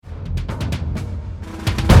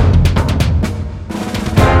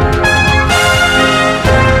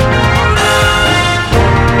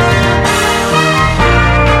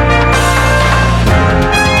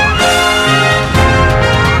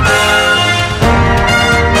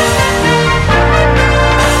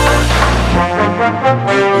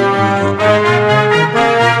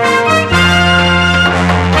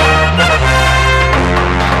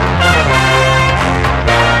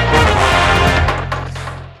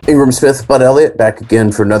Ingram Smith, Bud Elliott, back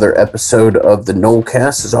again for another episode of the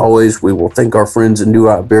Nolecast. As always, we will thank our friends in New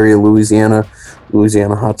Iberia, Louisiana.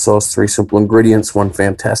 Louisiana hot sauce, 3 simple ingredients, 1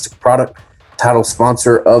 fantastic product. Title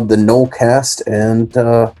sponsor of the Nolecast, and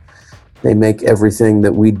they make everything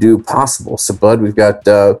that we do possible. So, Bud, we've got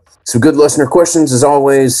some good listener questions, as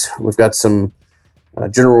always. We've got some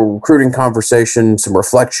general recruiting conversation, some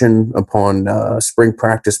reflection upon spring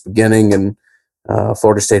practice beginning and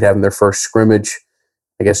Florida State having their first scrimmage.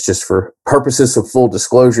 I guess just for purposes of full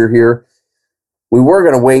disclosure here, we were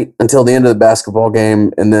going to wait until the end of the basketball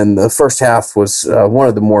game, and then the first half was one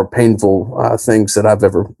of the more painful things that I've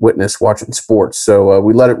ever witnessed watching sports. So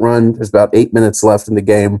we let it run. There's about 8 minutes left in the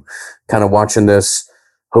game, kind of watching this,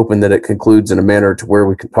 hoping that it concludes in a manner to where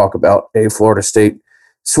we can talk about a Florida State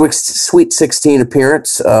Sweet 16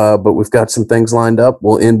 appearance, but we've got some things lined up.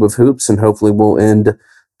 We'll end with hoops, and hopefully we'll end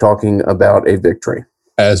talking about a victory.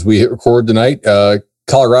 As we hit record tonight,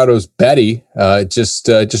 Colorado's Betty just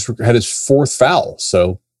had his 4th foul.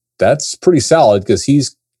 So that's pretty solid because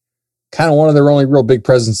he's kind of one of their only real big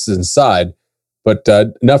presences inside. But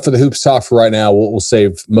enough for the hoops talk for right now. We'll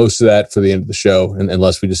save most of that for the end of the show, and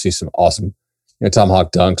unless we just see some awesome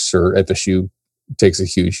tomahawk dunks or FSU takes a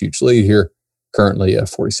huge lead here, currently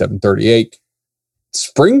 47-38.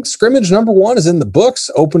 Spring scrimmage number 1 is in the books,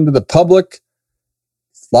 open to the public.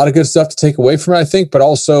 A lot of good stuff to take away from it, I think, but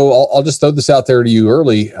also I'll just throw this out there to you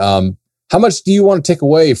early. How much do you want to take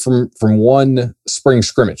away from one spring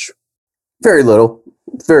scrimmage? Very little.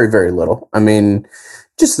 Very, very little. I mean,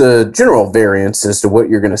 just the general variance as to what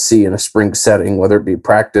you're going to see in a spring setting, whether it be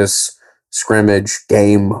practice, scrimmage,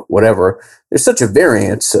 game, whatever. There's such a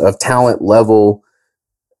variance of talent level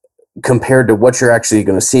compared to what you're actually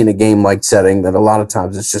going to see in a game-like setting that a lot of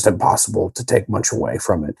times it's just impossible to take much away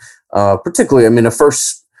from it. Particularly, I mean, a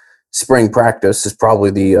first spring practice is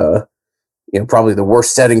probably the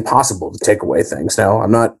worst setting possible to take away things. Now,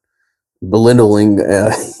 I'm not belittling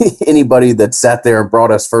anybody that sat there and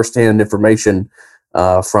brought us firsthand information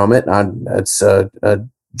from it. That's a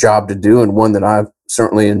job to do, and one that I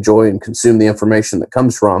certainly enjoy and consume the information that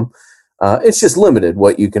comes from. It's just limited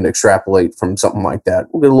what you can extrapolate from something like that.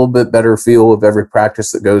 We'll get a little bit better feel of every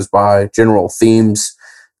practice that goes by. General themes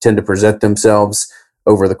tend to present themselves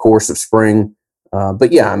over the course of spring.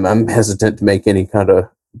 But yeah, I'm hesitant to make any kind of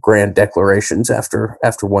grand declarations after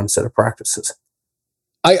one set of practices.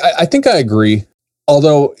 I think I agree.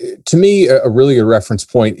 Although to me, a really good reference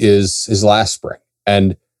point is last spring.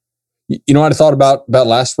 And you know what I thought about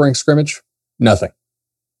last spring scrimmage? Nothing.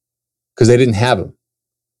 Because they didn't have them.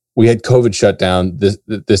 We had COVID shut down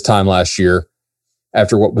this time last year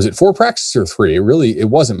after, what was it, 4 practices or 3? It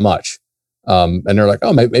wasn't much. And they're like,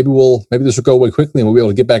 oh, maybe this will go away quickly and we'll be able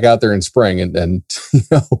to get back out there in spring. And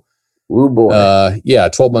ooh boy.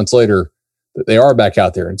 12 months later, they are back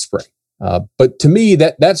out there in spring. But to me,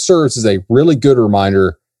 that serves as a really good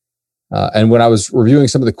reminder. And when I was reviewing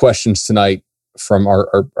some of the questions tonight from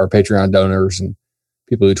our Patreon donors and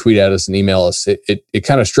people who tweet at us and email us, it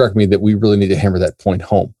kind of struck me that we really need to hammer that point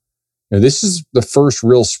home. This is the first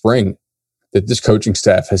real spring that this coaching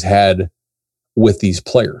staff has had with these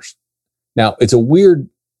players. Now, it's a weird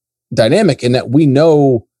dynamic in that we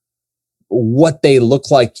know what they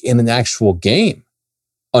look like in an actual game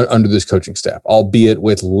under this coaching staff, albeit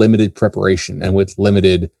with limited preparation and with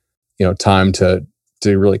limited, time to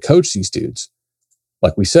really coach these dudes.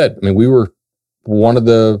 Like we said, I mean, we were one of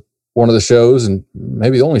the shows, and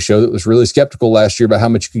maybe the only show, that was really skeptical last year about how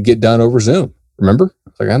much you could get done over Zoom. Remember?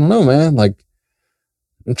 I don't know, man. Like,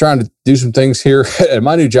 I'm trying to do some things here at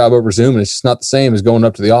my new job over Zoom, and it's just not the same as going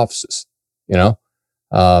up to the offices.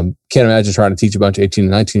 Can't imagine trying to teach a bunch of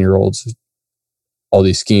 18 and 19-year-olds all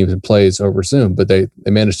these schemes and plays over Zoom, but they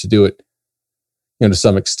managed to do it, to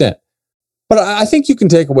some extent. But I think you can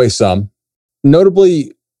take away some.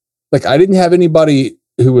 Notably, like, I didn't have anybody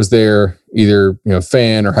who was there, either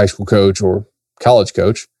fan or high school coach or college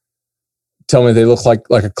coach, tell me they look like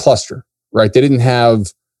a cluster, right? They didn't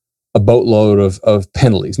have a boatload of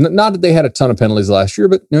penalties. Not that they had a ton of penalties last year,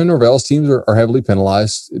 but Norvell's teams are heavily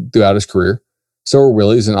penalized throughout his career. So were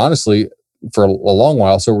Willie's, and honestly, for a long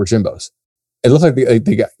while, so were Jimbo's. It looked like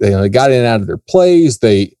they got in and out of their plays.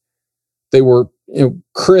 They were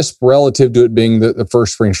crisp relative to it being the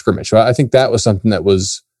first spring scrimmage. So I think that was something that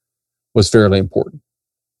was fairly important.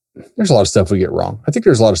 There's a lot of stuff we get wrong. I think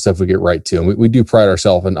there's a lot of stuff we get right too. And we do pride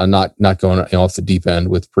ourselves on not going off the deep end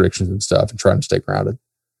with predictions and stuff and trying to stay grounded.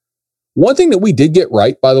 One thing that we did get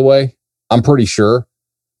right, by the way, I'm pretty sure,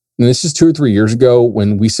 and this is 2 or 3 years ago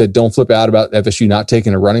when we said don't flip out about FSU not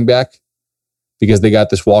taking a running back because they got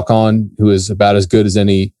this walk-on who is about as good as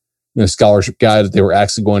any scholarship guy that they were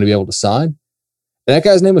actually going to be able to sign. And that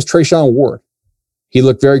guy's name was Trayshawn Ward. He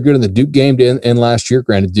looked very good in the Duke game to end last year.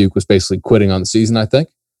 Granted, Duke was basically quitting on the season, I think.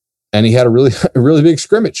 And he had a really big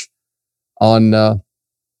scrimmage on the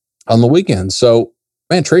weekend. So,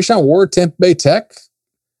 man, Trayshawn Ward, Tampa Bay Tech,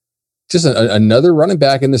 just another running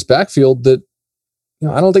back in this backfield that,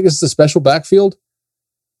 I don't think it's a special backfield.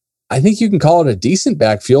 I think you can call it a decent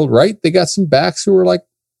backfield, right? They got some backs who are like,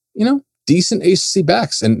 decent ACC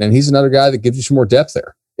backs. And he's another guy that gives you some more depth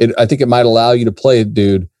there. I think it might allow you to play a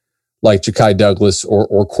dude like Ja'Kai Douglas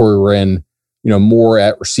or Corey Wren, more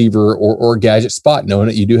at receiver or gadget spot, knowing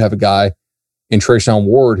that you do have a guy in Trayshawn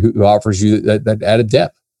Ward who offers you that added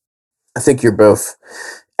depth. I think you're both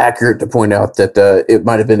accurate to point out that it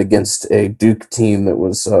might have been against a Duke team that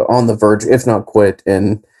was on the verge, if not quit.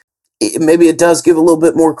 And maybe it does give a little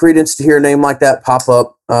bit more credence to hear a name like that pop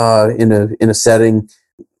up in a setting.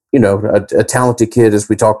 A talented kid, as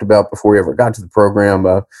we talked about before we ever got to the program,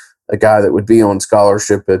 a guy that would be on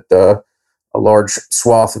scholarship at a large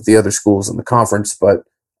swath of the other schools in the conference. But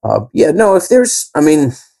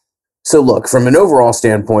so look, from an overall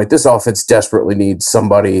standpoint, this offense desperately needs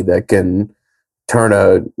somebody that can turn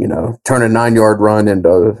a 9-yard run into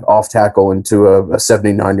off tackle into a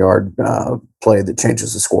 79-yard play that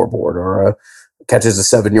changes the scoreboard, or catches a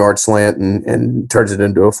 7-yard slant and turns it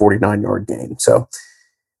into a 49-yard gain. So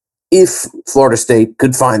if Florida State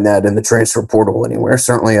could find that in the transfer portal anywhere,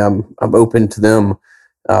 certainly I'm open to them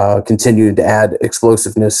continuing to add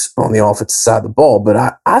explosiveness on the offensive side of the ball.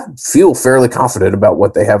 But I feel fairly confident about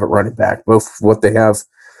what they have at running back, both what they have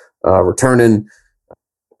returning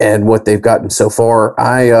and what they've gotten so far.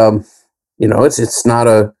 It's not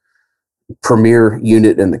a premier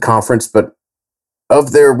unit in the conference, but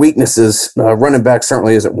of their weaknesses, running back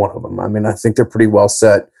certainly isn't one of them. I mean, I think they're pretty well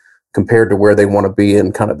set compared to where they want to be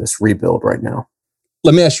in kind of this rebuild right now.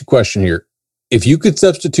 Let me ask you a question here. If you could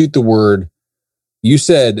substitute the word, you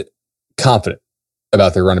said confident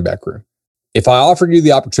about their running back room. If I offered you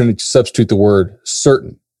the opportunity to substitute the word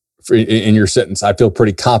certain in your sentence, I feel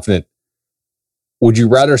pretty confident. Would you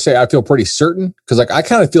rather say I feel pretty certain? Because I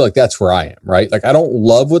kind of feel like that's where I am, right? Like I don't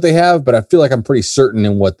love what they have, but I feel like I'm pretty certain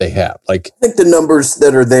in what they have. Like I think the numbers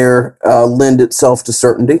that are there lend itself to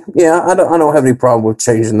certainty. Yeah, I don't have any problem with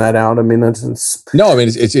changing that out. I mean,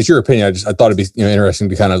 it's your opinion. I thought it'd be interesting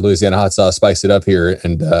to kind of Louisiana hot sauce spice it up here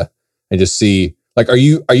and just see, like, are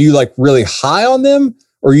you like really high on them,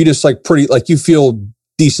 or are you just like pretty, like you feel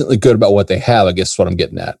decently good about what they have? I guess is what I'm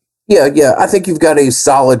getting at. Yeah. I think you've got a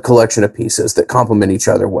solid collection of pieces that complement each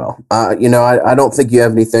other well. I don't think you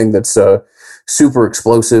have anything that's super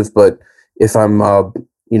explosive, but if I'm,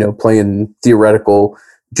 playing theoretical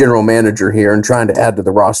general manager here and trying to add to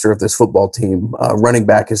the roster of this football team, running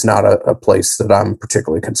back is not a place that I'm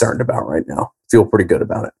particularly concerned about right now. Feel pretty good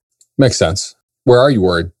about it. Makes sense. Where are you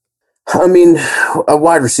worried? I mean, a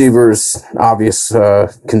wide receiver is obvious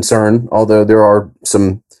concern, although there are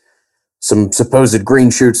some supposed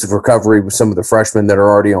green shoots of recovery with some of the freshmen that are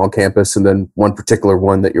already on campus, and then one particular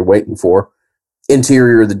one that you're waiting for.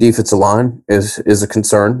 Interior of the defensive line is a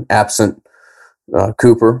concern, absent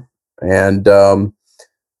Cooper. And,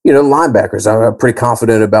 linebackers, I'm pretty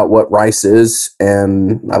confident about what Rice is,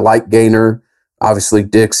 and I like Gaynor. Obviously,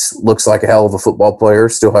 Dix looks like a hell of a football player,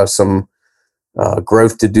 still has some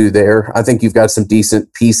growth to do there. I think you've got some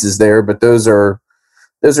decent pieces there, but those are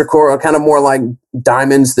kind of more like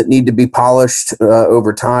diamonds that need to be polished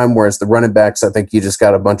over time, whereas the running backs, I think you just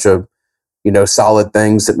got a bunch of, solid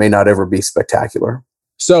things that may not ever be spectacular.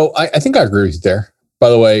 So I think I agree with you there. By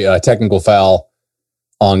the way, technical foul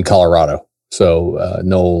on Colorado. So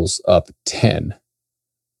Knowles up 10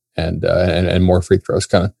 and more free throws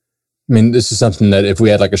kind of. I mean, this is something that if we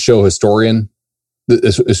had like a show historian,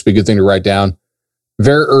 this would be a good thing to write down.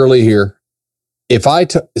 Very early here, if I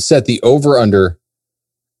set the over-under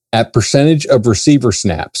at percentage of receiver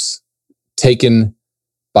snaps taken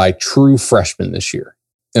by true freshmen this year,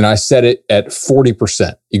 and I set it at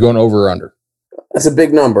 40%, you going over or under? That's a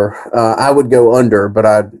big number. I would go under, but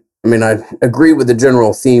I agree with the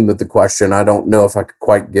general theme of the question. I don't know if I could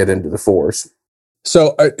quite get into the fours.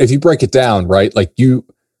 So if you break it down, right, like you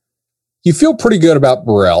feel pretty good about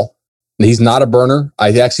Burrell. He's not a burner.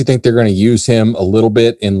 I actually think they're going to use him a little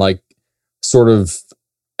bit in like sort of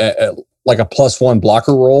like a +1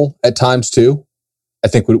 blocker role at times too. I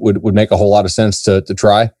think would make a whole lot of sense to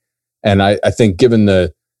try. And I think given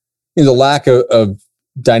the lack of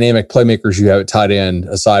dynamic playmakers you have at tight end,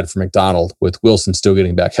 aside from McDonald, with Wilson still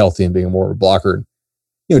getting back healthy and being more of a blocker,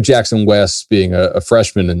 Jackson West being a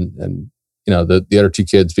freshman and the other two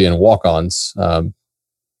kids being walk-ons,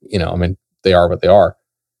 they are what they are.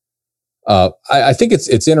 I think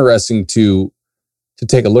it's interesting to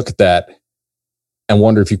take a look at that. and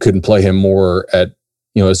wonder if you couldn't play him more at,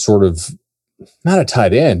 as sort of not a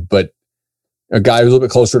tight end, but a guy who's a little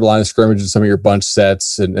bit closer to the line of scrimmage in some of your bunch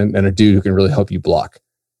sets and a dude who can really help you block.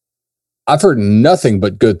 I've heard nothing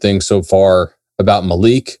but good things so far about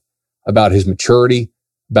Malik, about his maturity,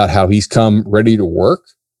 about how he's come ready to work,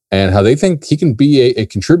 and how they think he can be a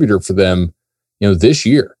contributor for them, this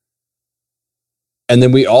year. And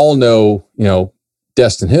then we all know,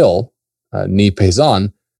 Destin Hill, Nee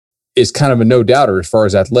Payson, is kind of a no-doubter as far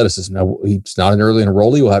as athleticism. Now, he's not an early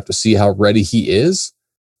enrollee. We'll have to see how ready he is.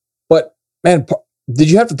 But, man, did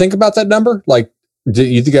you have to think about that number? Like, do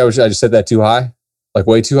you think I just said that too high? Like,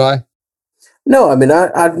 way too high? No, I mean,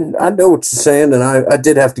 I know what you're saying, and I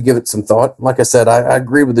did have to give it some thought. Like I said, I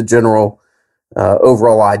agree with the general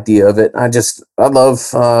overall idea of it. I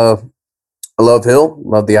love Hill,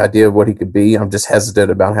 love the idea of what he could be. I'm just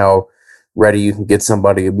hesitant about how ready you can get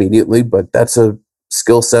somebody immediately, but that's a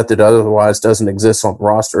skill set that otherwise doesn't exist on the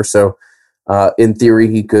roster. So in theory,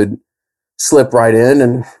 he could slip right in.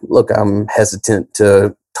 And look, I'm hesitant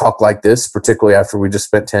to talk like this, particularly after we just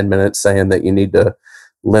spent 10 minutes saying that you need to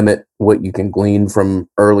limit what you can glean from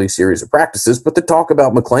early series of practices. But the talk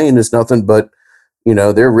about McLean is nothing but,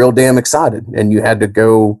 they're real damn excited. And you had to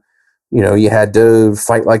go, you had to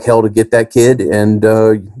fight like hell to get that kid, and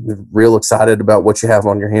real excited about what you have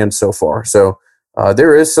on your hands so far. So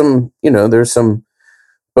there is some, there's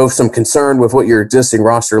both some concern with what your existing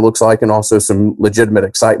roster looks like and also some legitimate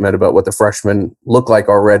excitement about what the freshmen look like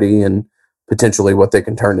already and potentially what they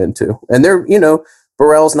can turn into. And they're,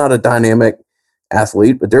 Burrell's not a dynamic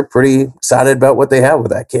athlete, but they're pretty excited about what they have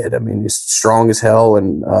with that kid. I mean, he's strong as hell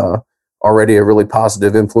and already a really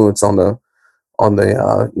positive influence on the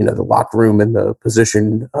the locker room and the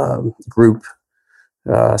position group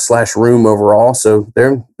 / room overall. So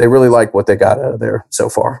they really like what they got out of there so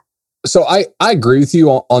far. So I agree with you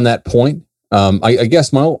on that point. I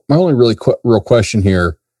guess my only really real question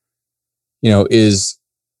here, is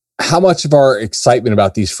how much of our excitement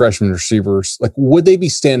about these freshman receivers, like, would they be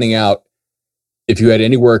standing out if you had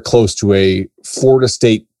anywhere close to a Florida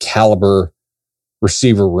State caliber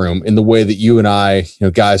receiver room in the way that you and I,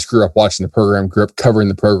 guys grew up watching the program, grew up covering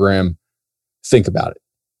the program, think about it.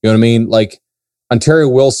 You know what I mean? Like Ontario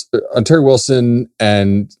Wilson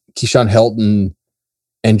and Keyshawn Helton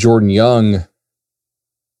and Jordan Young,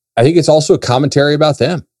 I think it's also a commentary about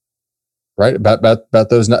them, right? About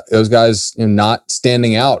those guys not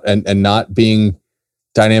standing out and not being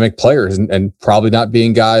dynamic players and probably not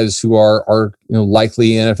being guys who are likely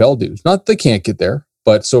NFL dudes. Not that they can't get there,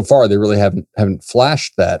 but so far they really haven't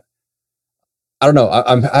flashed that. I don't know.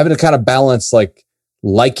 I'm having to kind of balance like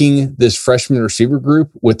liking this freshman receiver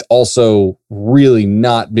group with also really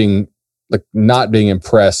not being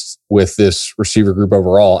impressed with this receiver group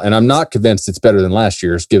overall. And I'm not convinced it's better than last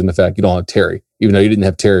year's, given the fact you don't have Terry, even though you didn't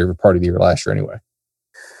have Terry for part of the year last year anyway.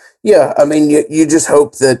 Yeah, I mean, you just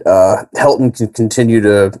hope that Helton can continue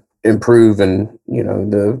to improve, and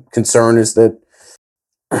the concern is that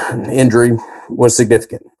injury was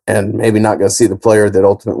significant, and maybe not going to see the player that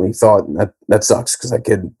ultimately thought. And that sucks because that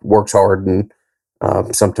kid works hard, and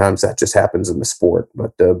sometimes that just happens in the sport.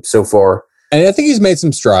 But so far, and I think he's made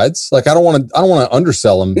some strides. Like I don't want to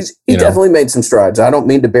undersell him. He definitely made some strides. I don't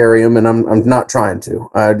mean to bury him, and I'm not trying to.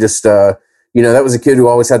 I just that was a kid who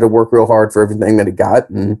always had to work real hard for everything that he got,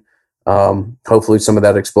 and hopefully some of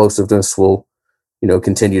that explosiveness will,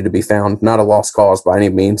 continue to be found. Not a lost cause by any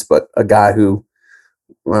means, but a guy who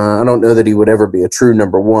I don't know that he would ever be a true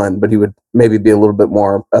number one, but he would maybe be a little bit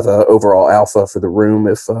more of an overall alpha for the room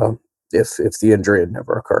if the injury had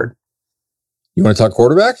never occurred. You want to talk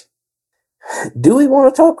quarterback? Do we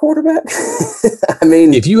want to talk quarterback? I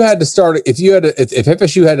mean, if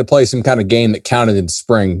FSU had to play some kind of game that counted in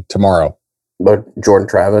spring tomorrow, but Jordan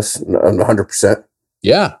Travis, 100%.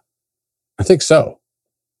 Yeah, I think so.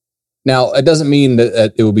 Now, it doesn't mean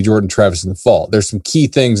that it will be Jordan Travis in the fall. There's some key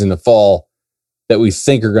things in the fall that we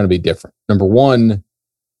think are going to be different. Number one,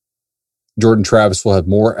 Jordan Travis will have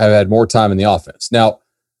had more time in the offense. Now,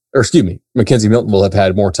 Mackenzie Milton will have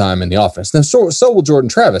had more time in the offense. Now, so will Jordan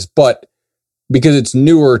Travis, but because it's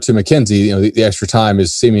newer to Mackenzie, the extra time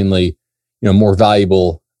is seemingly, more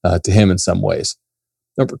valuable to him in some ways.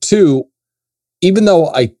 Number two, even though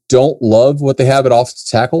I don't love what they have at offensive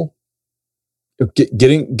tackle,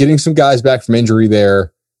 getting some guys back from injury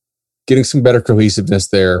there, getting some better cohesiveness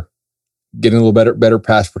there, getting a little better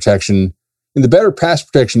pass protection. And the better pass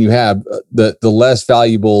protection you have, the less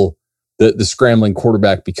valuable the scrambling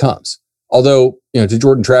quarterback becomes. Although, to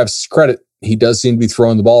Jordan Travis' credit, he does seem to be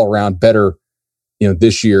throwing the ball around better,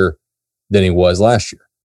 this year than he was last year.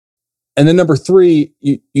 And then number three,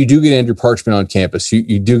 you do get Andrew Parchment on campus.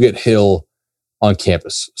 You do get Hill on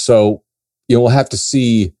campus. So, we'll have to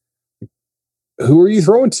see, who are you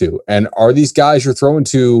throwing to? And are these guys you're throwing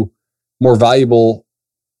to more valuable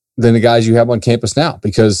than the guys you have on campus now?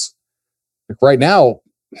 Because right now,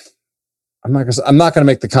 I'm not going to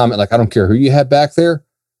make the comment like, I don't care who you have back there.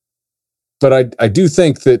 But I do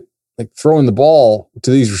think that like throwing the ball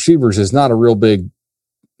to these receivers is not a real big,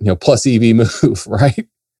 plus EV move, right?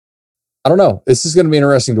 I don't know. This is going to be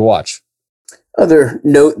interesting to watch. Other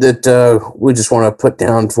note that we just want to put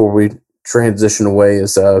down before we transition away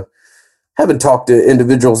is haven't talked to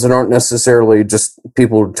individuals that aren't necessarily just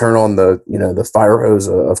people who turn on the fire hose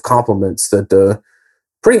of compliments, that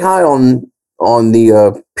pretty high on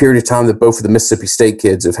the period of time that both of the Mississippi State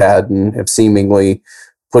kids have had and have seemingly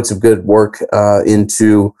put some good work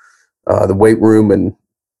into the weight room, and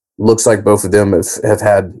looks like both of them have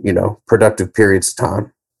had productive periods of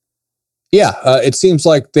time. Yeah, it seems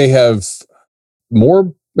like they have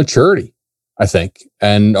more maturity, I think,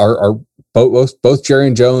 and are both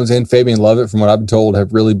Jerry Jones and Fabian Lovett, from what I've been told,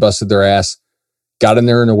 have really busted their ass, got in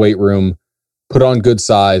there in the weight room, put on good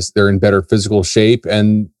size. They're in better physical shape,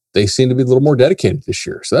 and they seem to be a little more dedicated this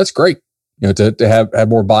year. So that's great, to have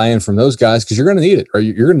more buy-in from those guys, because you're going to need it, or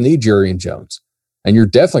you're going to need Jerry Jones, and you're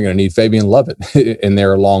definitely going to need Fabian Lovett in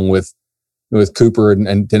there along with Cooper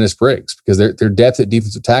and Dennis Briggs, because their depth at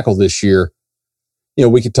defensive tackle this year.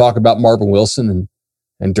 We could talk about Marvin Wilson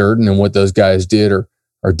and Durden and what those guys did or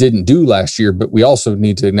didn't do last year, but we also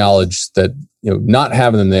need to acknowledge that not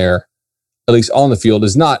having them there, at least on the field,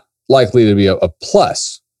 is not likely to be a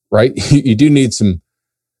plus, right? You do need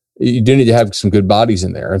to have some good bodies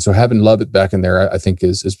in there, and so having Lovett back in there, I think,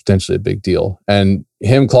 is potentially a big deal. And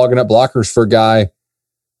him clogging up blockers for a guy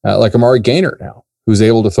like Amari Gaynor now, who's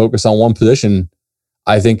able to focus on one position,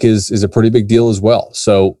 I think is a pretty big deal as well.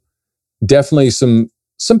 So definitely some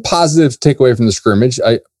positive takeaway from the scrimmage.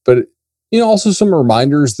 But also some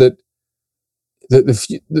reminders that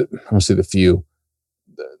the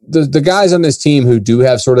guys on this team who do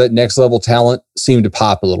have sort of that next level talent seem to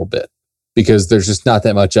pop a little bit, because there's just not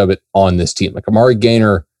that much of it on this team. Like Amari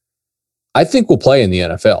Gaynor, I think will play in the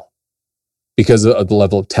NFL because of the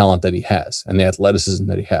level of talent that he has and the athleticism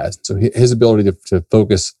that he has. So his ability to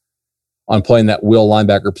focus on playing that will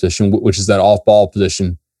linebacker position, which is that off-ball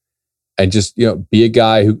position, and just be a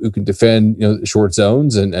guy who can defend short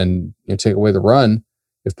zones and take away the run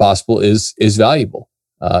if possible is valuable,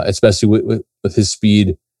 especially with his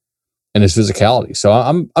speed and his physicality. So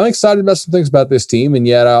I'm excited about some things about this team, and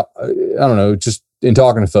yet I don't know, just in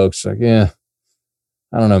talking to folks, like, I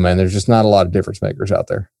don't know, man. There's just not a lot of difference makers out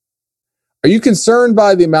there. Are you concerned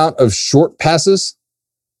by the amount of short passes,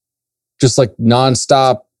 just like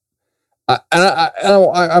nonstop?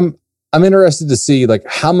 I'm interested to see like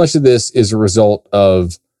how much of this is a result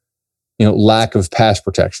of lack of pass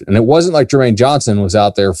protection. And it wasn't like Jermaine Johnson was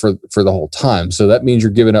out there for the whole time. So that means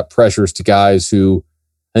you're giving up pressures to guys who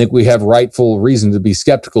I think we have rightful reason to be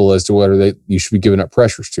skeptical as to whether you should be giving up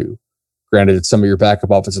pressures to. Granted, it's some of your backup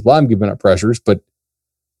offensive line giving up pressures, but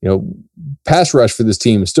pass rush for this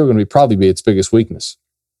team is still going to probably be its biggest weakness.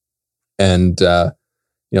 And the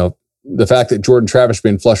fact that Jordan Travis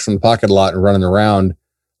being flushed from the pocket a lot and running around,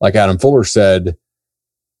 like Adam Fuller said,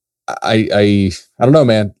 I don't know,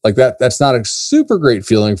 man. Like that's not a super great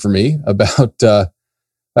feeling for me about how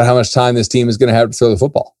much time this team is going to have to throw the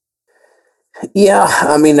football. Yeah,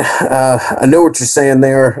 I mean, I know what you're saying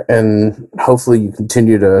there, and hopefully you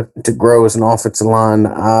continue to grow as an offensive line.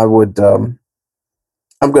 I'm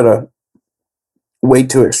going to wait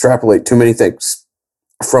to extrapolate too many things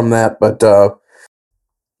from that, but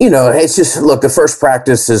it's just, look, the first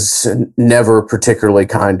practice is never particularly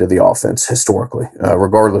kind to the offense historically,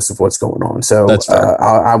 regardless of what's going on. So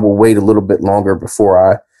I will wait a little bit longer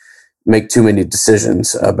before I make too many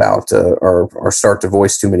decisions about or start to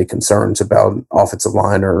voice too many concerns about offensive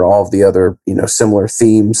line or all of the other, similar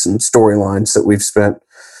themes and storylines that we've spent,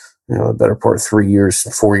 the better part of 4 years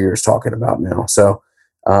talking about now. So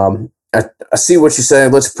I see what you say.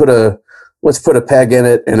 Let's put a peg in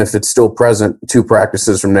it, and if it's still present 2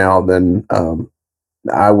 practices from now, then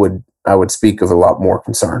I would speak of a lot more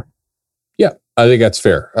concern. Yeah, I think that's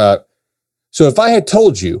fair. So if I had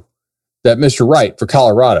told you that Mr. Wright for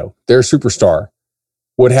Colorado, their superstar,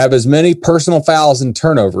 would have as many personal fouls and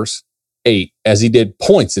turnovers, 8, as he did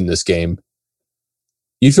points in this game,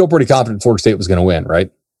 you'd feel pretty confident Florida State was going to win,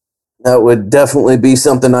 right? That would definitely be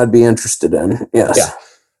something I'd be interested in. Yes. Yeah.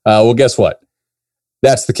 Well, guess what?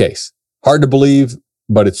 That's the case. Hard to believe,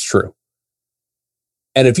 but it's true.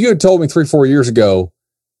 And if you had told me 3-4 years ago,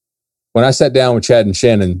 when I sat down with Chad and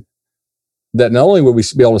Shannon, that not only would we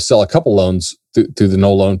be able to sell a couple loans through the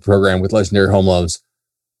no loan program with Legendary Home Loans,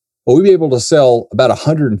 will we be able to sell about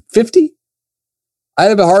 150? I'd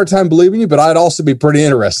have a hard time believing you, but I'd also be pretty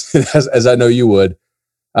interested, as I know you would.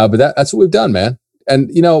 But that's what we've done, man. And,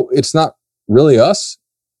 it's not really us.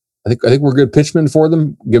 I think we're good pitchmen for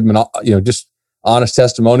them. Give them just honest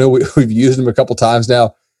testimonial. We've used them a couple times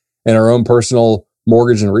now in our own personal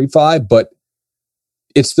mortgage and refi, but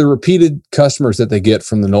it's the repeated customers that they get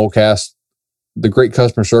from the Nolecast, the great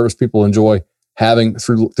customer service people enjoy having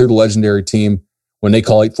through the legendary team. When they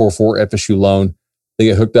call 844 FSU Loan, they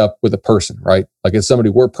get hooked up with a person, right? Like it's somebody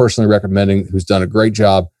we're personally recommending who's done a great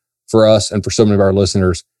job for us and for so many of our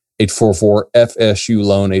listeners. 844 FSU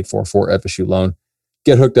Loan, 844 FSU Loan.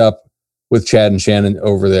 Get hooked up with Chad and Shannon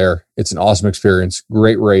over there. It's an awesome experience.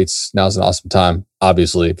 Great rates. Now's an awesome time.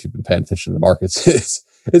 Obviously, if you've been paying attention to the markets,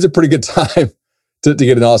 it's a pretty good time to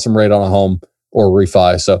get an awesome rate on a home or a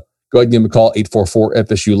refi. So go ahead and give them a call, 844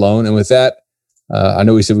 FSU Loan. And with that, I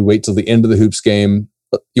know we said we wait till the end of the hoops game.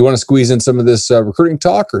 You want to squeeze in some of this recruiting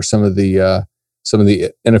talk or some of the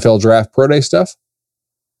NFL draft pro day stuff?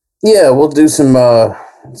 Yeah, we'll do some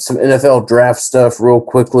NFL draft stuff real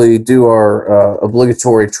quickly. Do our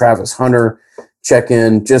obligatory Travis Hunter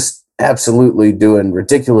check-in. Just absolutely doing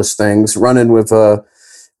ridiculous things. Running with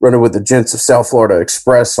the gents of South Florida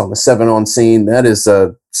Express on the 7-on scene. That is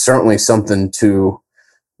certainly something to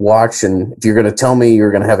watch. And if you're going to tell me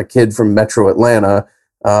you're going to have a kid from Metro Atlanta,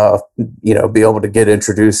 be able to get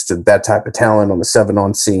introduced to that type of talent on the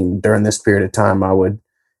 7-on scene during this period of time, I would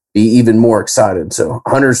be even more excited. So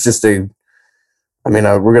Hunter's just we're going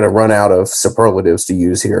to run out of superlatives to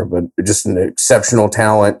use here, but just an exceptional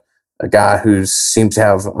talent, a guy who seems to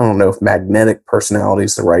have, I don't know if magnetic personality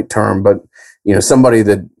is the right term, but somebody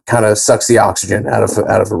that kind of sucks the oxygen out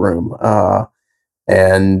of a room.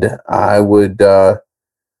 And I would, I'm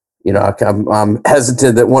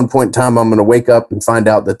hesitant at one point in time I'm going to wake up and find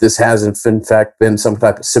out that this hasn't in fact been some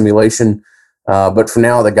type of simulation. But for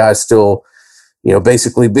now, the guy's still,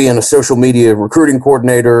 basically being a social media recruiting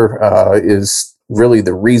coordinator is really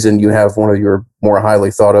the reason you have one of your more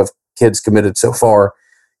highly thought of kids committed so far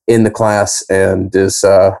in the class, and is,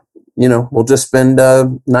 we'll just spend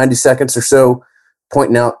 90 seconds or so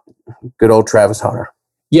pointing out good old Travis Hunter.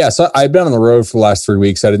 Yeah, so I've been on the road for the last 3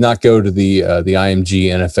 weeks. I did not go to the IMG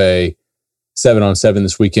NFA 7-on-7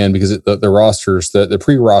 this weekend because the rosters, the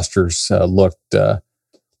pre-rosters looked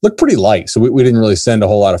pretty light. So we didn't really send a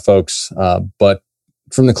whole lot of folks. But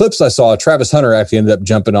from the clips I saw, Travis Hunter actually ended up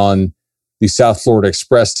jumping on the South Florida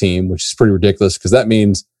Express team, which is pretty ridiculous because that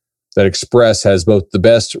means that Express has both the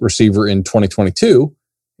best receiver in 2022,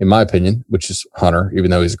 in my opinion, which is Hunter, even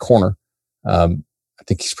though he's a corner. I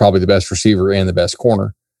think he's probably the best receiver and the best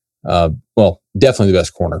corner. Definitely the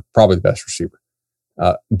best corner, probably the best receiver.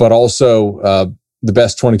 But also the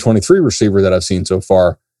best 2023 receiver that I've seen so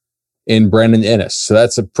far in Brandon Ennis. So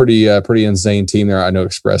that's a pretty insane team there. I know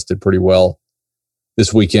Express did pretty well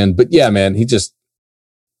this weekend. But yeah, man, he just,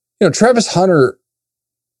 Travis Hunter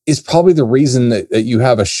is probably the reason that you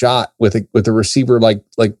have a shot with a receiver like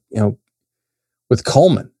with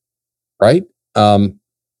Coleman, right?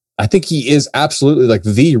 I think he is absolutely like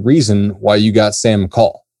the reason why you got Sam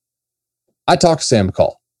McCall. I talked to Sam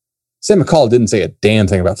McCall. Sam McCall didn't say a damn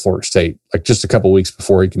thing about Florida State, like just a couple weeks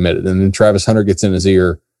before he committed. And then Travis Hunter gets in his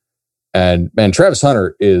ear. And man, Travis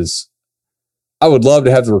Hunter I would love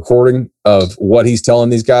to have the recording of what he's telling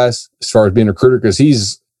these guys as far as being a recruiter, because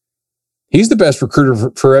he's the best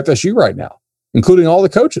recruiter for FSU right now, including all the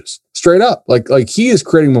coaches, straight up. Like he is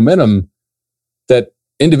creating momentum that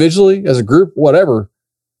individually, as a group, whatever,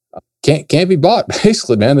 can't be bought.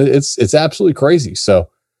 Basically, man, it's absolutely crazy. So,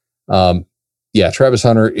 Travis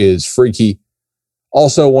Hunter is freaky.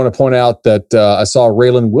 Also, want to point out that I saw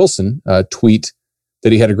Raylan Wilson tweet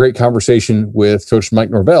that he had a great conversation with Coach Mike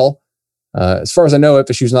Norvell. As far as I know,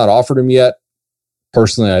 FSU's not offered him yet.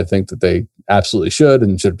 Personally, I think that they absolutely should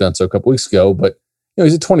and should have done so a couple weeks ago. But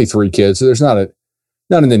he's a 23 kid, so there's not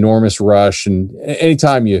an enormous rush. And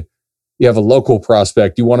anytime you have a local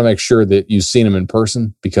prospect, you want to make sure that you've seen him in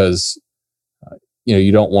person, because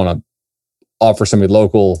you don't want to offer somebody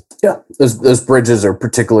local. Yeah, those bridges are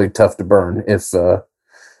particularly tough to burn if so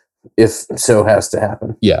has to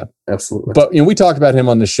happen. Yeah, absolutely. But we talked about him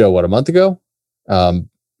on this show a month ago.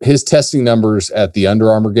 His testing numbers at the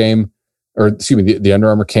Under Armour game, or excuse me, the Under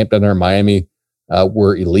Armour camp down there in Miami,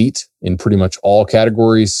 were elite in pretty much all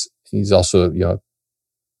categories. He's also a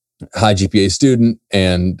high GPA student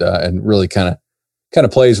and really kind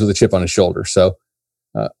of plays with a chip on his shoulder. So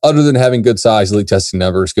other than having good size, elite testing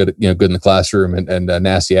numbers, good in the classroom, and a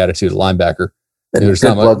nasty attitude, a linebacker. And there's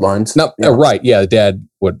good bloodlines. No, yeah. Right. Yeah. The dad,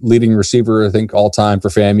 leading receiver, I think, all time for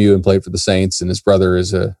FAMU, and played for the Saints. And his brother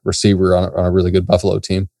is a receiver on a really good Buffalo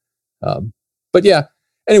team. But yeah,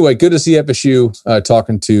 anyway, good to see FSU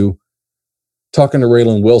talking to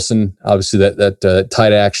Raylan Wilson. Obviously, that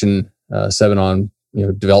tight action 7-on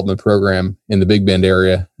development program in the Big Bend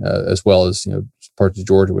area, as well as parts of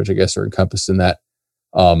Georgia, which I guess are encompassed in that.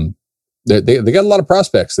 They got a lot of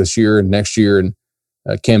prospects this year and next year, and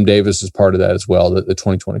Cam Davis is part of that as well. The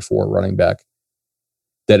 2024 running back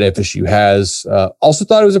that FSU has. Also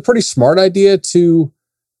thought it was a pretty smart idea to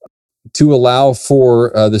allow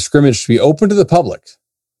for the scrimmage to be open to the public.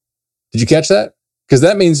 Did you catch that? Because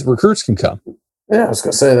that means recruits can come. Yeah, I was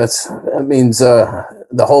going to say that means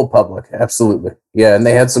the whole public. Absolutely. Yeah, and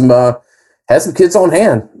they had some kids on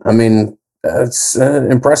hand. I mean, it's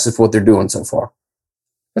impressive what they're doing so far.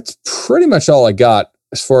 That's pretty much all I got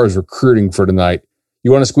as far as recruiting for tonight.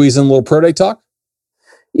 You want to squeeze in a little pro day talk?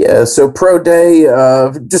 Yeah, so pro day,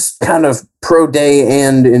 just kind of pro day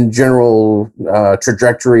and in general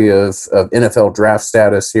trajectory of NFL draft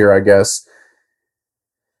status here, I guess.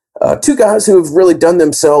 Two guys who have really done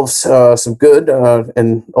themselves some good,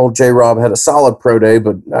 and old J-Rob had a solid pro day,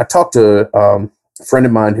 but I talked to a friend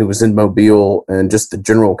of mine who was in Mobile, and just the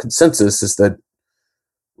general consensus is that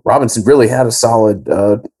Robinson really had a solid,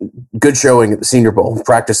 good showing at the Senior Bowl,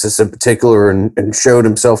 practices in particular, and showed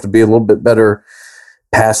himself to be a little bit better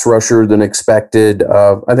pass rusher than expected.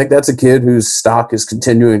 I think that's a kid whose stock is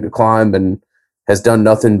continuing to climb and has done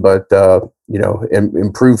nothing but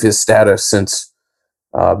improve his status since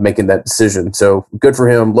making that decision. So good for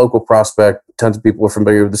him. Local prospect. Tons of people are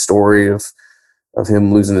familiar with the story of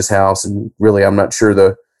him losing his house, and really, I'm not sure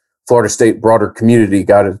the Florida State broader community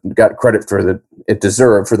got credit for that it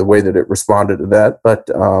deserved for the way that it responded to that. But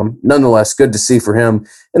nonetheless, good to see for him.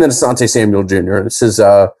 And then Asante Samuel Jr. This is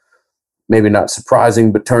maybe not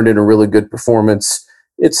surprising, but turned in a really good performance.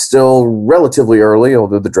 It's still relatively early,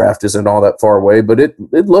 although the draft isn't all that far away. But it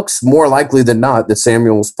looks more likely than not that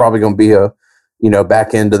Samuel's probably going to be a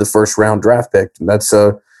back end of the first round draft pick. And that's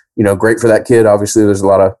great for that kid. Obviously, there's a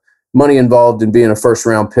lot of money involved in being a first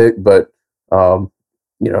round pick, but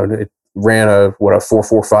it ran a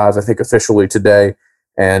 4.45, I think, officially today,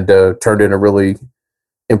 and turned in a really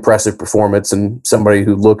impressive performance, and somebody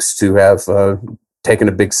who looks to have taken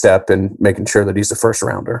a big step in making sure that he's a first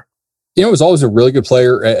rounder. He was always a really good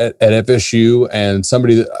player at FSU, and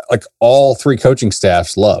somebody that like all three coaching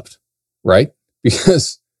staffs loved, right?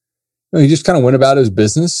 Because he just kind of went about his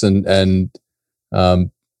business, and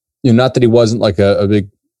not that he wasn't like a big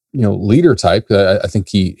leader type. I think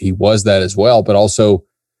he was that as well, but also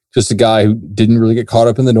just a guy who didn't really get caught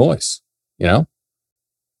up in the noise. Thought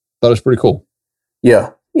it was pretty cool. Yeah,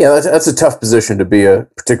 that's a tough position to be a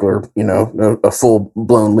particular, a full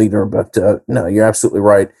blown leader. But no, you're absolutely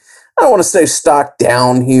right. I don't want to say stock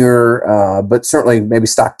down here, but certainly maybe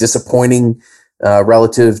stock disappointing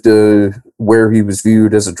relative to where he was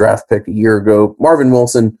viewed as a draft pick a year ago. Marvin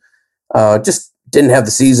Wilson just didn't have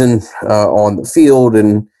the season on the field,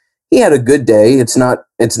 and he had a good day. It's not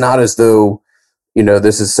as though,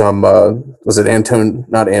 this is some, was it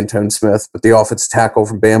not Antone Smith, but the offensive tackle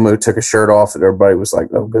from Bama who took his shirt off and everybody was like,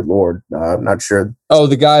 oh, good Lord. I'm not sure. Oh,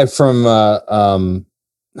 the guy from,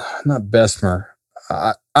 not Bessemer.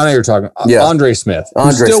 I know you're talking. Yeah. Andre Smith.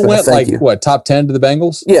 Who still went top 10 to the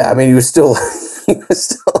Bengals? Yeah. I mean, he was still,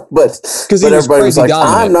 but everybody was like,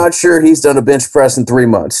 dominant. I'm not sure he's done a bench press in 3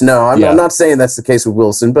 months. No, I'm not saying that's the case with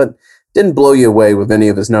Wilson, but didn't blow you away with any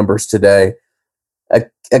of his numbers today.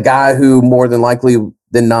 A guy who more than likely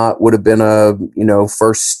than not would have been a,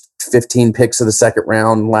 first 15 picks of the second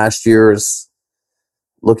round last year is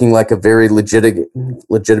looking like a very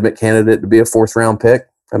legitimate candidate to be a fourth round pick.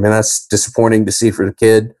 I mean, that's disappointing to see for the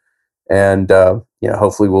kid. And,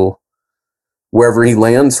 hopefully wherever he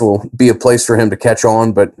lands will be a place for him to catch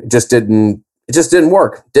on, but it just didn't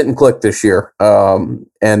work. Didn't click this year. And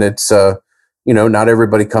it's, not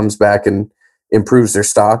everybody comes back and improves their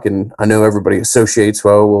stock. And I know everybody associates,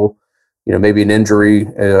 maybe an injury,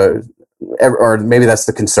 or maybe that's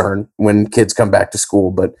the concern when kids come back to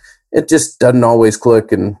school, but it just doesn't always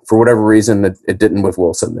click. And for whatever reason, it didn't with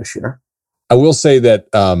Wilson this year. I will say that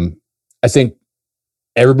I think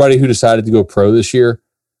everybody who decided to go pro this year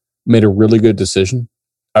made a really good decision.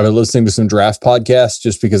 I've been listening to some draft podcasts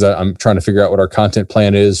just because I'm trying to figure out what our content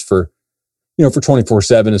plan is for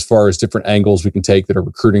 24/7 as far as different angles we can take that are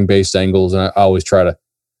recruiting based angles. And I always try to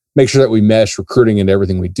make sure that we mesh recruiting into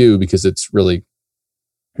everything we do because it's really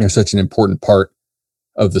such an important part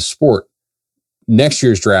of the sport. Next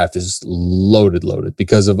year's draft is loaded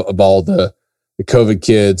because of all the COVID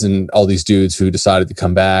kids and all these dudes who decided to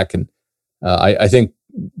come back. And I think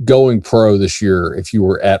going pro this year, if you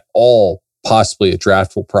were at all possibly a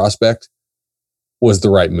draftable prospect, was the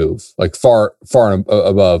right move, like far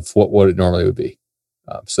above what it normally would be.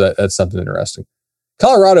 So that's something interesting.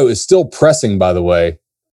 Colorado is still pressing, by the way,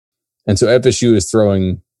 and so FSU is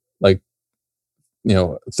throwing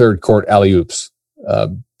third court alley-oops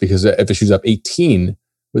because FSU's up 18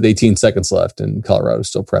 with 18 seconds left, and Colorado's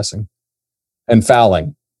still pressing and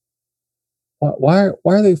fouling. Why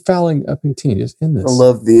are they fouling up 18? Just in this. I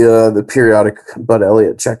love the periodic Bud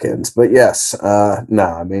Elliott check-ins, but yes,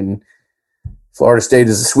 I mean, Florida State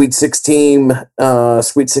is a Sweet 16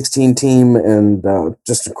 team, and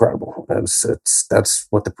just incredible. That's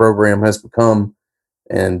what the program has become,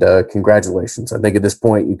 and congratulations. I think at this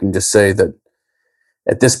point you can just say that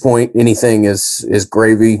at this point anything is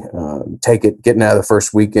gravy. Take it, getting out of the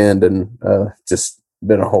first weekend, and just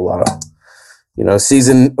been a whole lot of.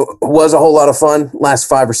 Season was a whole lot of fun. Last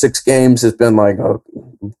 5 or 6 games has been like, oh,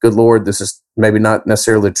 good Lord, this is maybe not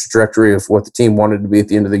necessarily the trajectory of what the team wanted to be at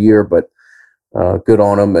the end of the year, but good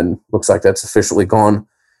on them, and looks like that's officially gone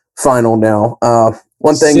final now.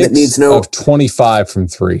 One thing that needs no... of 25 from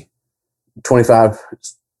 3. 25?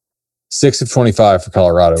 6 of 25 for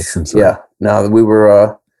Colorado from 3. Yeah. Now, we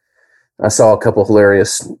were... I saw a couple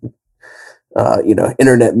hilarious...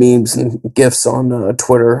 internet memes and GIFs on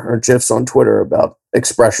Twitter or GIFs on Twitter about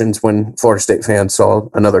expressions when Florida State fans saw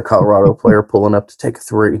another Colorado player pulling up to take a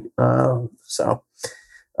 3.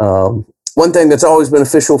 One thing that's always been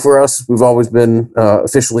official for us, we've always been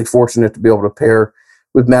officially fortunate to be able to pair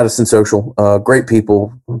with Madison Social. Great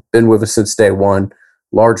people, been with us since day one.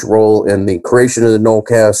 Large role in the creation of the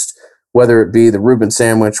Nolecast, whether it be the Reuben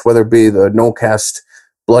sandwich, whether it be the Nolecast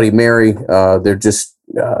Bloody Mary. They're just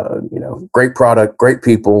great product, great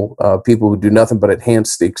people, people who do nothing but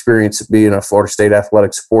enhance the experience of being a Florida State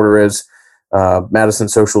athletic supporter is. Madison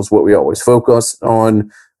Social is what we always focus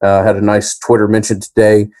on. Had a nice Twitter mention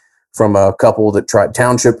today from a couple that tried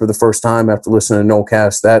Township for the first time after listening to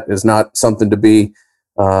Nolecast. That is not something to be,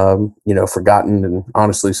 forgotten. And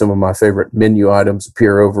honestly, some of my favorite menu items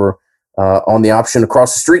appear over on the option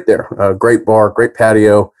across the street there. Great bar, great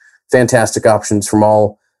patio, fantastic options from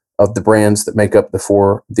all of the brands that make up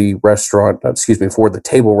for the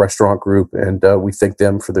table restaurant group, and we thank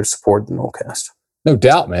them for their support of the Nolecast. No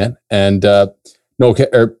doubt, man. And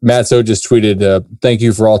Matt So just tweeted, "Thank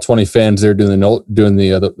you for all 20 fans there doing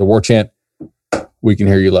the war chant. We can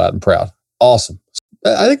hear you loud and proud." Awesome.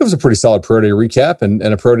 I think it was a pretty solid pro day recap, and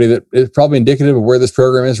a pro day that is probably indicative of where this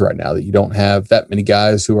program is right now. That you don't have that many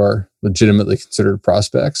guys who are legitimately considered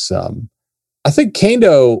prospects. I think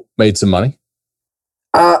Kando made some money.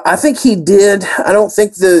 I think he did. I don't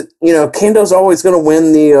think that, Kando's always going to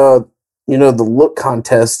win the look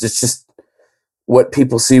contest. It's just what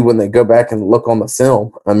people see when they go back and look on the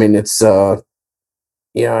film. I mean, it's,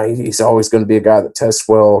 he's always going to be a guy that tests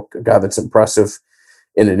well, a guy that's impressive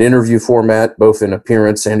in an interview format, both in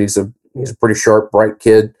appearance, and he's a pretty sharp, bright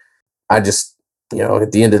kid. I just,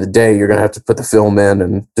 at the end of the day, you're going to have to put the film in,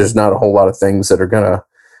 and there's not a whole lot of things that are going to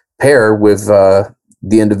pair with,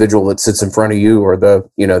 the individual that sits in front of you, or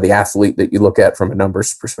the athlete that you look at from a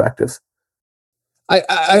numbers perspective.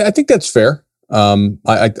 I think that's fair.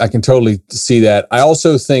 I can totally see that. I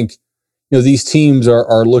also think, these teams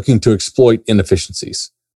are looking to exploit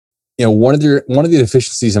inefficiencies. One of the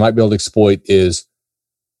inefficiencies I might be able to exploit is,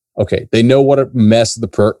 okay, they know what a mess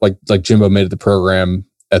like Jimbo made of the program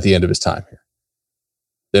at the end of his time here.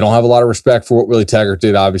 They don't have a lot of respect for what Willie Taggart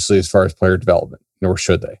did, obviously, as far as player development, nor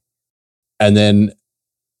should they. And then,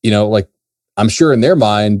 I'm sure in their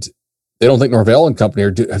mind, they don't think Norvell and company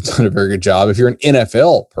have done a very good job. If you're an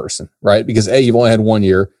NFL person, right? Because you've only had 1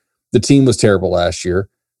 year. The team was terrible last year.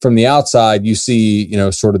 From the outside, you see,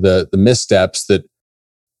 sort of the missteps that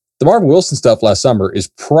the Marvin Wilson stuff last summer is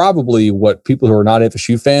probably what people who are not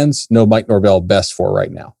FSU fans know Mike Norvell best for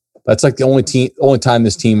right now. That's like the only time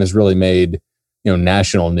this team has really made,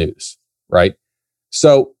 national news, right?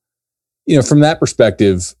 So, from that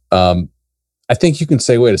perspective, I think you can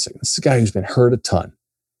say, wait a second, this is a guy who's been hurt a ton.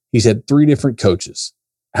 He's had 3 different coaches.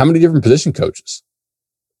 How many different position coaches?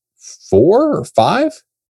 4 or 5?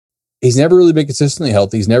 He's never really been consistently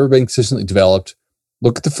healthy. He's never been consistently developed.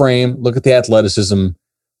 Look at the frame. Look at the athleticism.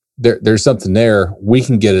 There's something there. We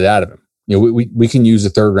can get it out of him. We can use a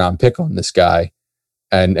 3rd round pick on this guy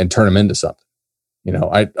and turn him into something.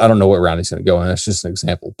 I don't know what round he's going to go in. That's just an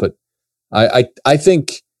example. But I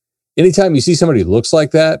think anytime you see somebody who looks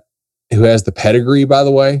like that, who has the pedigree, by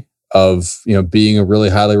the way, of being a really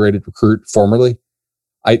highly rated recruit formerly,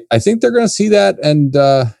 I think they're going to see that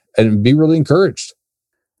and be really encouraged.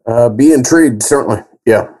 Be intrigued, certainly.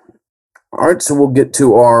 Yeah. All right, so we'll get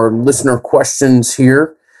to our listener questions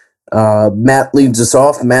here. Matt leads us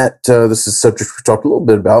off. Matt, this is a subject we talked a little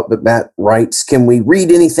bit about, but Matt writes, can we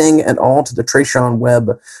read anything at all to the Trayshawn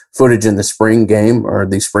Webb footage in the spring game or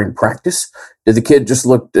the spring practice? Did the kid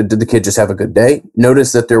just have a good day?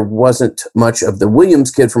 Notice that there wasn't much of the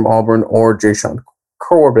Williams kid from Auburn or Jashawn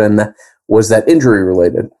Corbin. Was that injury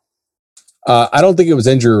related? I don't think it was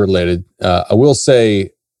injury related. I will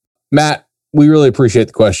say, Matt, we really appreciate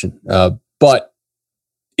the question, but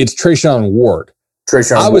it's Trayshawn Ward.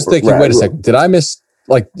 I was thinking, right, wait a second, did I miss,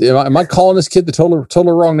 am I calling this kid the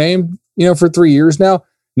total wrong name, for 3 years now?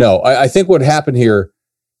 No, I think what happened here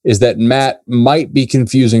is that Matt might be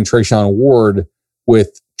confusing Trayshawn Ward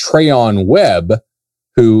with Trayon Webb,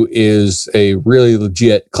 who is a really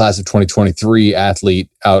legit class of 2023 athlete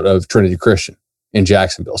out of Trinity Christian in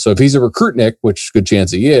Jacksonville. So if he's a recruit, Nick, which good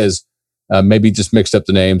chance he is, maybe just mixed up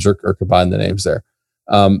the names or combined the names there.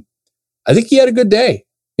 I think he had a good day.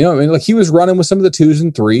 He was running with some of the 2s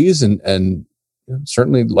and 3s and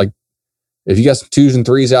certainly if you got some 2s and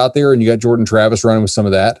 3s out there and you got Jordan Travis running with some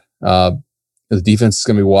of that, the defense is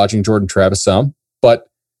going to be watching Jordan Travis some, but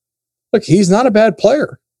look, he's not a bad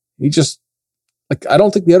player. He just, I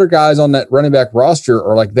don't think the other guys on that running back roster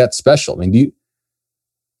are that special. I mean,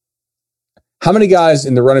 how many guys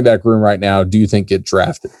in the running back room right now do you think get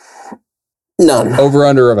drafted? None. Over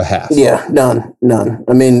under of a half. Yeah, none.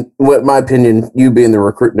 I mean, what my opinion, you being the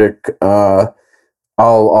recruit, Nick, I'll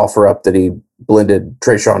offer up that he blended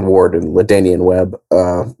Trayshawn Ward and LaDainian Webb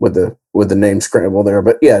with the name scramble there.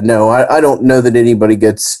 But yeah, no, I don't know that anybody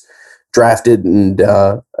gets drafted. And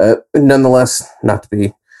nonetheless, not to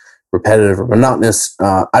be repetitive or monotonous,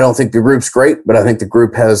 I don't think the group's great, but I think the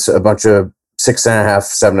group has a bunch of 6.5,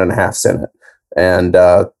 7.5 in it. And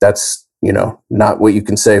that's, not what you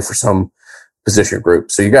can say for some position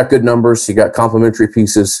group. So you got good numbers, you got complementary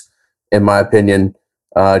pieces, in my opinion.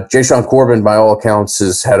 Jashawn Corbin, by all accounts,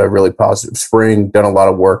 has had a really positive spring, done a lot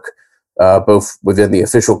of work, both within the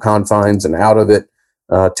official confines and out of it,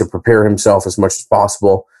 to prepare himself as much as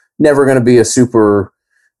possible. Never going to be a super,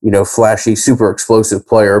 flashy, super explosive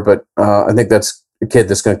player, but I think that's a kid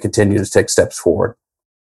that's going to continue to take steps forward.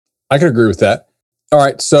 I can agree with that. All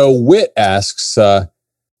right. So Whit asks,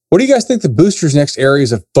 what do you guys think the boosters' next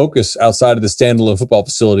areas of focus outside of the standalone football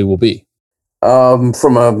facility will be?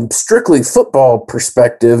 From a strictly football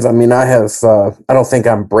perspective, I mean, I don't think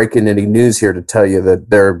I'm breaking any news here to tell you that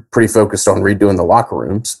they're pretty focused on redoing the locker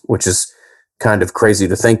rooms, which is kind of crazy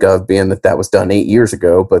to think of, being that was done 8 years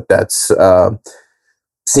ago, but that's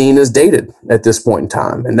seen as dated at this point in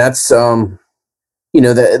time. And that's, that's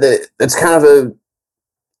kind of a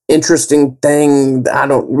interesting thing. I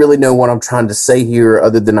don't really know what I'm trying to say here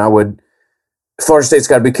other than Florida State's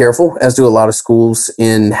got to be careful, as do a lot of schools,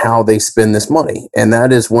 in how they spend this money. And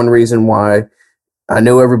that is one reason why I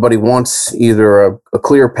know everybody wants either a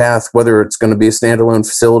clear path, whether it's going to be a standalone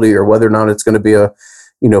facility or whether or not it's going to be a,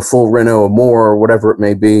 full reno or more or whatever it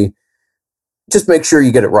may be. Just make sure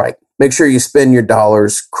you get it right. Make sure you spend your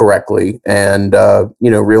dollars correctly and,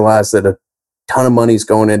 realize that a ton of money is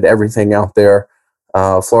going into everything out there.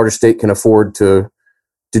 Florida State can afford to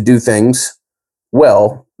do things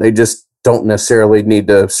well. They just don't necessarily need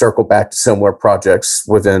to circle back to similar projects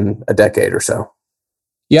within a decade or so.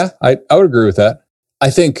 Yeah, I would agree with that.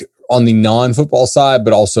 I think on the non-football side,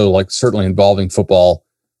 but also certainly involving football,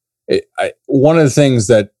 one of the things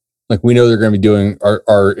that we know they're going to be doing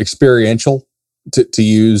are experiential, to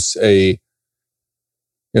use a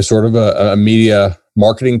sort of a media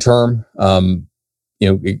marketing term.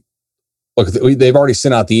 Look, they've already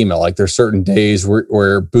sent out the email. There's certain days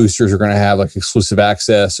where boosters are going to have exclusive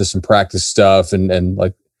access to some practice stuff, and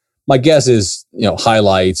my guess is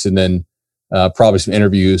highlights, and then probably some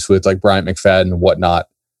interviews with Bryant McFadden and whatnot.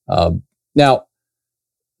 Now,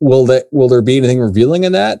 will there be anything revealing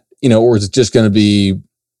in that, or is it just going to be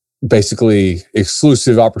basically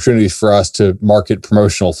exclusive opportunities for us to market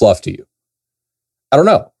promotional fluff to you? I don't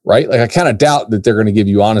know, right? I kind of doubt that they're going to give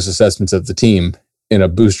you honest assessments of the team in a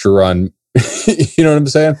booster run. You know what I'm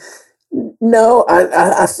saying? No,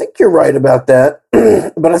 I think you're right about that.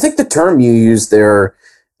 But I think the term you used there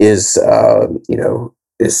is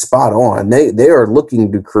spot on. They are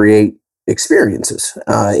looking to create experiences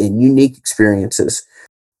and unique experiences.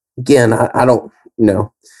 Again, I don't,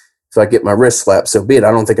 if I get my wrist slapped, so be it.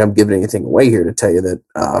 I don't think I'm giving anything away here to tell you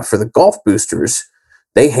that for the golf boosters,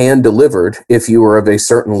 they hand delivered, if you were of a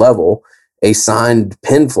certain level, a signed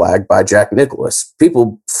pin flag by Jack Nicklaus.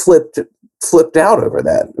 People flipped out over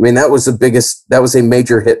that. I mean, that was a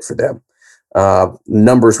major hit for them.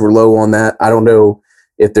 Numbers were low on that. I don't know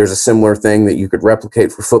if there's a similar thing that you could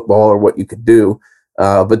replicate for football or what you could do,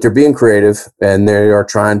 but they're being creative and they are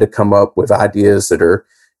trying to come up with ideas that are,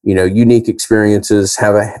 unique experiences,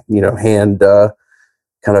 have a, hand,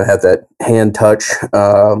 kind of have that hand touch,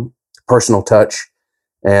 personal touch.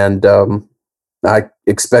 And I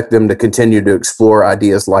expect them to continue to explore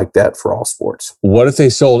ideas like that for all sports. What if they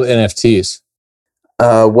sold NFTs?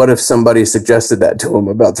 What if somebody suggested that to them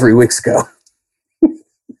about 3 weeks ago?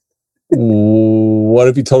 What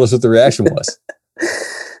if you told us what the reaction was?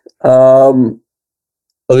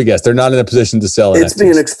 Let me guess. They're not in a position to sell NFTs. It's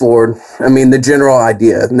being explored. I mean, the general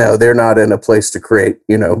idea, no, they're not in a place to create,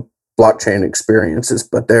 blockchain experiences,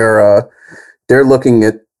 but they're looking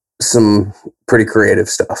at some pretty creative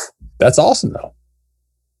stuff. That's awesome, though.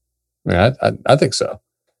 I mean, I think so.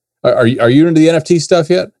 Are you into the NFT stuff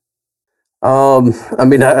yet? I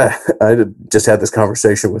mean, I just had this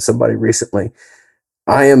conversation with somebody recently.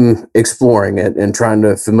 I am exploring it and trying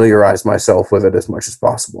to familiarize myself with it as much as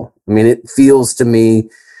possible. I mean, it feels to me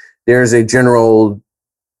there's a general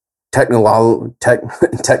technology,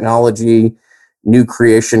 new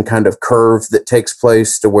creation kind of curve that takes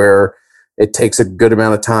place to where it takes a good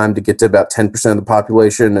amount of time to get to about 10% of the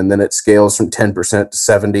population, and then it scales from 10% to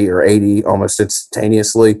 70 or 80 almost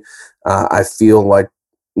instantaneously. I feel like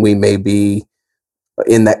we may be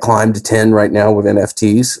in that climb to 10 right now with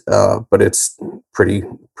NFTs, but it's pretty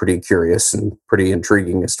curious and pretty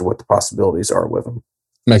intriguing as to what the possibilities are with them.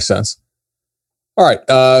 Makes sense. All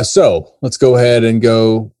right, so let's go ahead and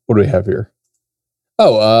go. What do we have here?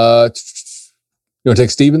 You want to take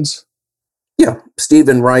Stevens? Yeah,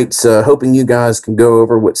 Steven writes, hoping you guys can go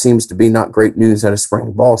over what seems to be not great news out of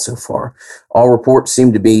spring ball so far. All reports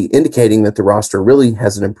seem to be indicating that the roster really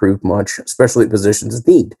hasn't improved much, especially at positions of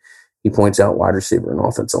need. He points out wide receiver and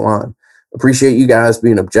offensive line. Appreciate you guys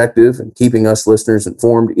being objective and keeping us listeners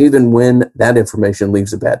informed, even when that information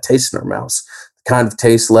leaves a bad taste in our mouths. The kind of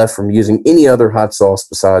taste left from using any other hot sauce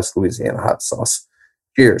besides Louisiana hot sauce.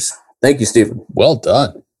 Cheers. Thank you, Stephen. Well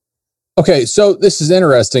done. Okay, so this is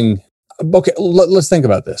interesting. Okay, let's think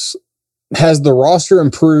about this. Has the roster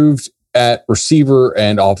improved at receiver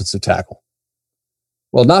and offensive tackle?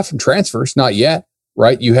 Well, not from transfers, not yet,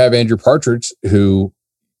 right? You have Andrew Partridge, who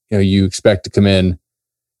you expect to come in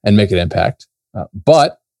and make an impact.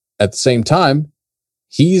 But at the same time,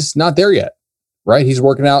 he's not there yet, right? He's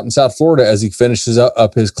working out in South Florida as he finishes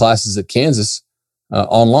up his classes at Kansas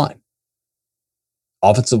online.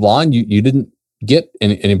 Offensive line, you didn't get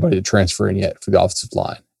anybody to transfer in yet for the offensive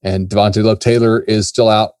line. And Devontae Love-Taylor is still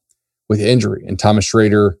out with injury. And Thomas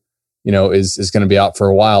Schrader, is going to be out for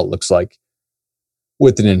a while, it looks like,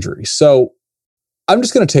 with an injury. So I'm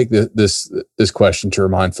just going to take this question to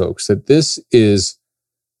remind folks that this is,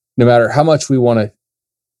 no matter how much we want to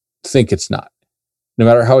think it's not, no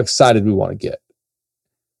matter how excited we want to get,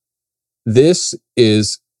 this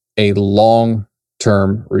is a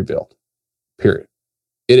long-term rebuild, period.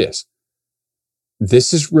 It is.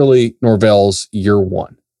 This is really Norvell's year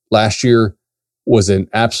one. Last year was an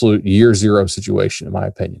absolute year zero situation, in my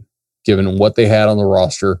opinion, given what they had on the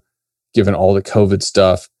roster, given all the COVID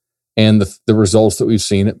stuff, and the results that we've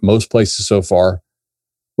seen at most places so far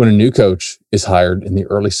when a new coach is hired in the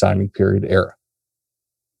early signing period era.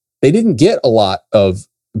 They didn't get a lot of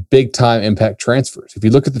big-time impact transfers. If you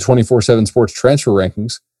look at the 24/7 Sports transfer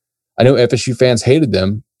rankings, I know FSU fans hated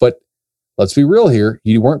them, but let's be real here.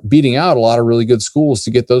 You weren't beating out a lot of really good schools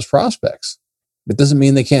to get those prospects. It doesn't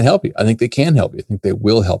mean they can't help you. I think they can help you. I think they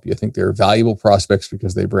will help you. I think they're valuable prospects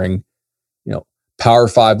because they bring, Power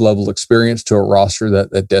 5 level experience to a roster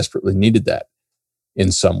that desperately needed that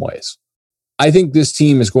in some ways. I think this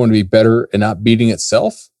team is going to be better at not beating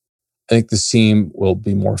itself. I think this team will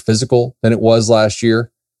be more physical than it was last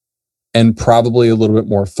year and probably a little bit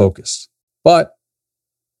more focused. But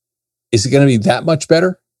is it going to be that much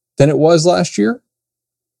better than it was last year?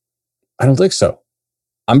 I don't think so.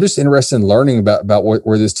 I'm just interested in learning about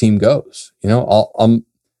where this team goes.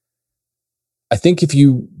 I think if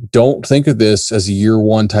you don't think of this as a year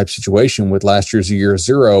one type situation with last year's a year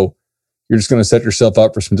zero, you're just going to set yourself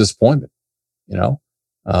up for some disappointment.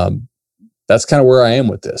 That's kind of where I am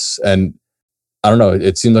with this. And I don't know,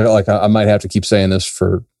 it seems like I might have to keep saying this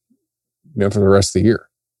for the rest of the year.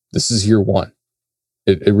 This is year one.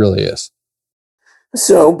 It really is.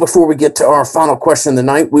 So before we get to our final question of the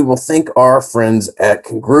night, we will thank our friends at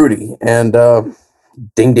Congruity. And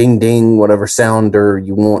ding, ding, ding, whatever sounder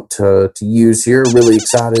you want to use here. Really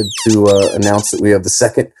excited to announce that we have the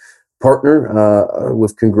second partner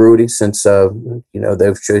with Congruity since,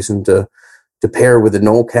 they've chosen to pair with the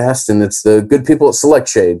Nolecast, and it's the good people at Select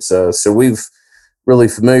Shades. So we've really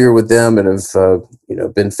familiar with them and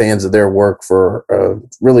have, been fans of their work for a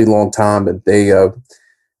really long time. And they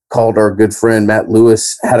called our good friend Matt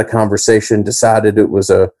Lewis, had a conversation, decided it was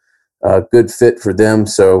a good fit for them.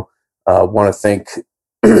 So want to thank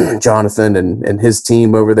Jonathan and his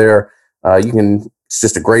team over there. It's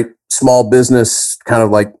just a great small business, kind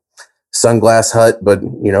of like Sunglass Hut, but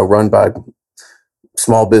run by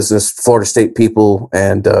small business Florida State people,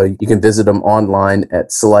 and you can visit them online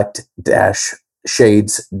at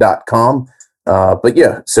select-shades.com. But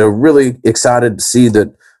yeah, so really excited to see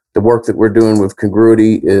that the work that we're doing with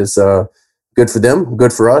Congruity is good for them,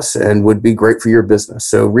 good for us, and would be great for your business.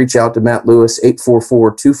 So reach out to Matt Lewis,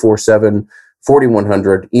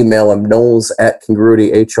 844-247-4100. Email him,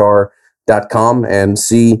 knowles@congruityhr.com, and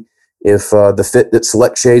see if the fit that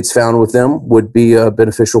Select Shades found with them would be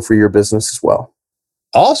beneficial for your business as well.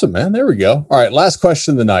 Awesome, man. There we go. All right, last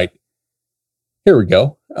question of the night. Here we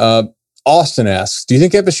go. Austin asks, do you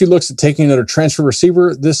think FSU looks at taking another transfer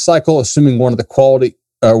receiver this cycle, assuming one of quality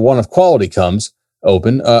comes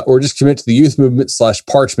open, or just commit to the youth movement /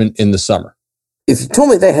 Parchment in the summer? If you told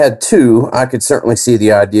me they had two, I could certainly see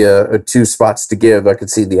the idea of two spots to give. I could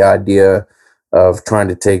see the idea of trying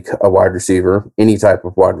to take a wide receiver, any type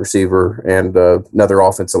of wide receiver, and another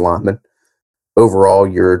offensive lineman. Overall,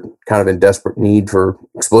 you're kind of in desperate need for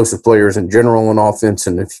explosive players in general on offense,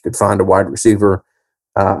 and if you could find a wide receiver,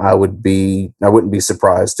 I wouldn't be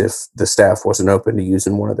surprised if the staff wasn't open to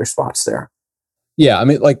using one of their spots there. Yeah, I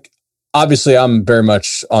mean, like, obviously, I'm very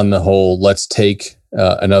much on the whole let's take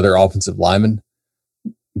another offensive lineman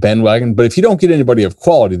bandwagon. But if you don't get anybody of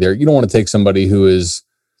quality there, you don't want to take somebody who is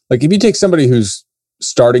like, if you take somebody who's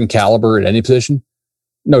starting caliber at any position,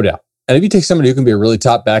 no doubt. And if you take somebody who can be a really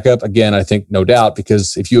top backup, again, I think no doubt,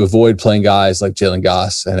 because if you avoid playing guys like Jalen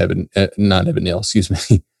Goss and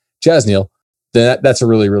Jazz Neal, then that's a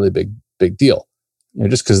really, really big deal.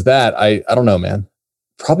 Just because of that, I don't know, man.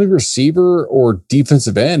 Probably receiver or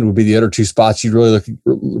defensive end would be the other two spots you'd really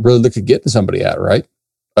look at getting somebody at, right?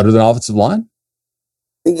 Other than offensive line?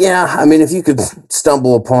 Yeah, I mean, if you could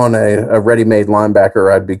stumble upon a ready-made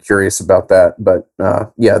linebacker, I'd be curious about that. But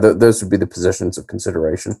those would be the positions of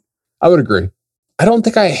consideration. I would agree. I don't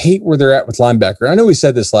think I hate where they're at with linebacker. I know we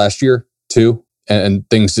said this last year too, and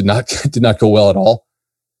things did not go well at all.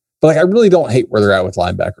 But like, I really don't hate where they're at with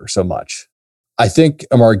linebacker so much. I think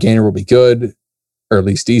Amari Gainer will be good, or at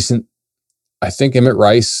least decent. I think Emmett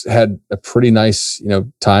Rice had a pretty nice,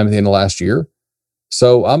 time at the end of last year.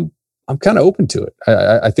 So I'm kind of open to it.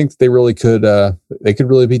 I think they really could. They could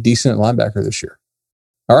really be decent at linebacker this year.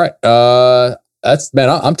 All right,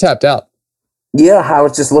 I'm tapped out. Yeah, I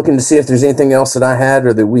was just looking to see if there's anything else that I had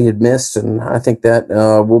or that we had missed, and I think that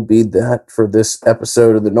will be that for this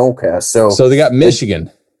episode of the Nolecast. So they got Michigan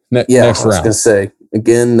next round. I was going to say,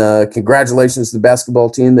 again, congratulations to the basketball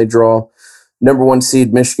team. They draw number 1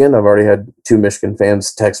 seed Michigan. I've already had 2 Michigan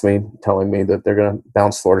fans text me telling me that they're going to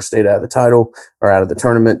bounce Florida State out of the title or out of the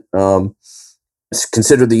tournament.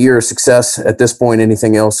 Consider the year a success at this point.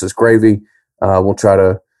 Anything else is gravy. We'll try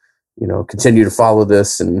to, continue to follow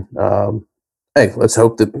this, and hey, let's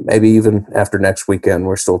hope that maybe even after next weekend,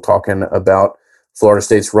 we're still talking about Florida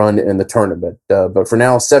State's run in the tournament. But for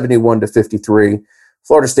now, 71-53,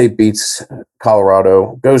 Florida State beats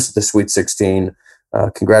Colorado, goes to the Sweet 16.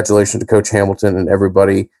 Congratulations to Coach Hamilton and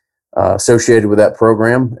everybody associated with that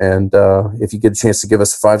program. And if you get a chance to give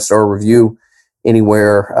us a 5-star review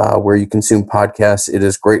anywhere where you consume podcasts, it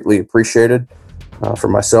is greatly appreciated. For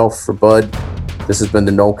myself, for Bud, this has been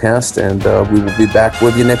the Nolecast, and we will be back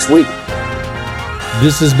with you next week.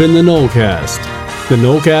 This has been the Nolecast. The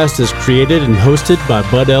Nolecast is created and hosted by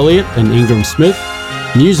Bud Elliott and Ingram Smith,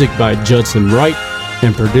 music by Judson Wright,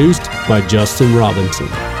 and produced by Justin Robinson.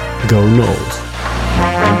 Go Noles.